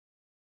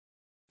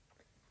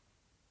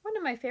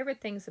of my favorite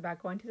things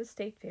about going to the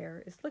state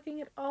fair is looking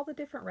at all the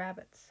different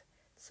rabbits.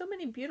 So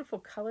many beautiful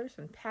colors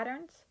and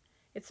patterns.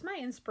 It's my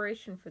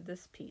inspiration for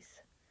this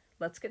piece.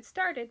 Let's get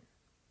started.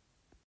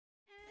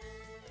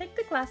 Take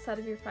the glass out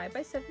of your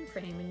 5x7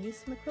 frame and use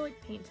some acrylic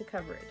paint to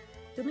cover it.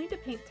 You'll need to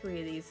paint 3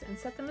 of these and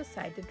set them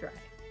aside to dry.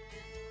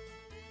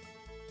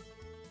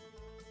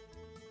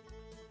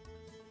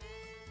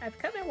 I've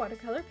cut my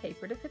watercolor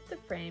paper to fit the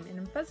frame and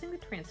I'm fuzzing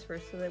the transfer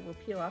so that it will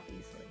peel off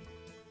easily.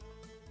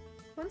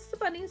 Once the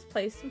bunny is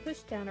placed and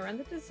pushed down around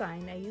the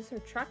design, I use our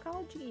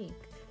Chalkology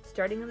ink,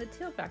 starting on the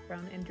teal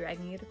background and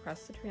dragging it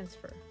across the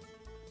transfer.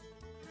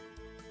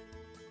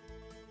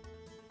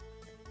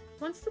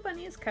 Once the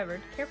bunny is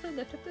covered, carefully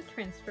lift up the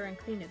transfer and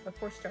clean it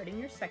before starting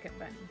your second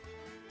bunny.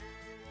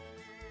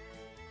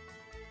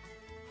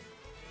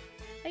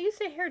 I use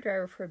a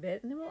hairdryer for a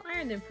bit and then we'll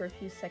iron them for a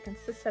few seconds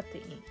to set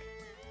the ink.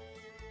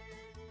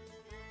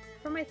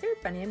 For my third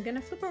bunny, I'm going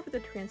to flip over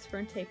the transfer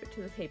and tape it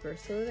to the paper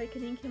so that I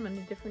can ink him in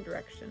a different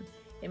direction.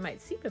 It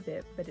might seep a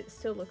bit, but it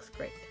still looks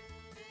great.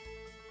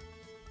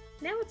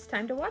 Now it's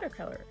time to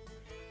watercolor.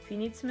 If you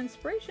need some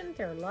inspiration,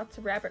 there are lots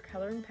of rabbit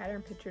coloring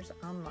pattern pictures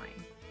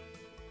online.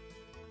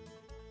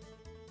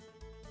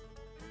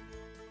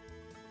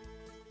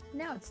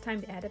 Now it's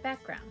time to add a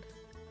background.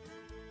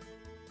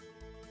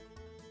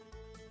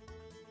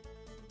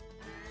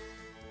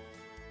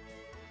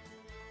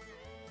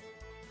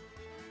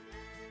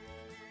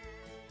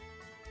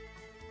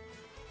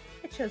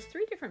 I chose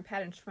 3 different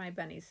patterns for my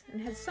bunnies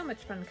and had so much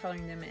fun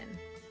coloring them in.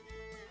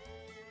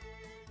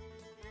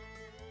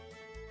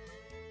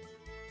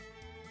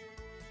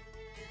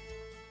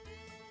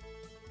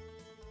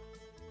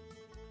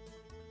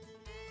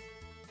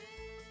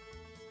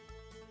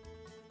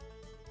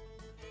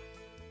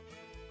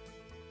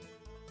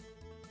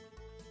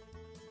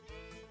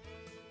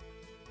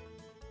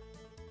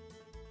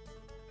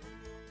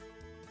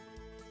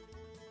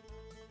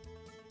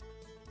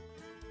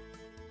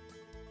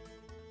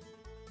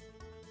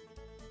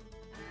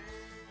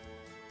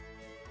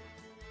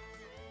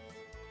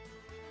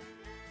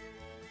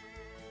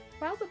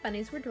 While the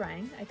bunnies were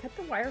drying, I cut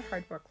the wire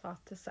hardware cloth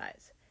to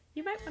size.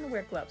 You might want to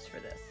wear gloves for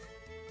this.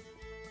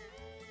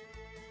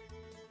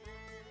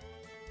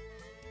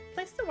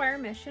 Place the wire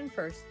mesh in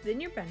first, then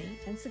your bunny,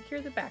 and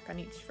secure the back on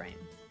each frame.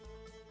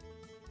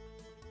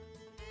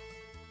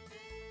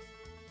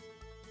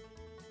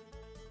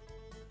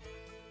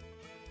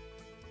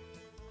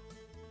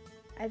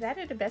 I've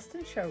added a best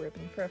in show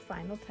ribbon for a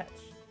final touch.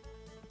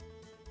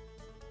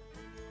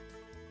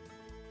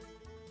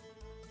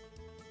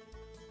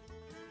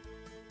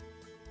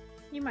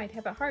 You might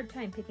have a hard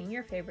time picking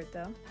your favorite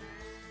though.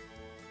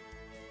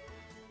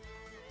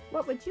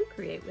 What would you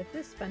create with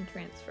this fun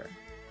transfer?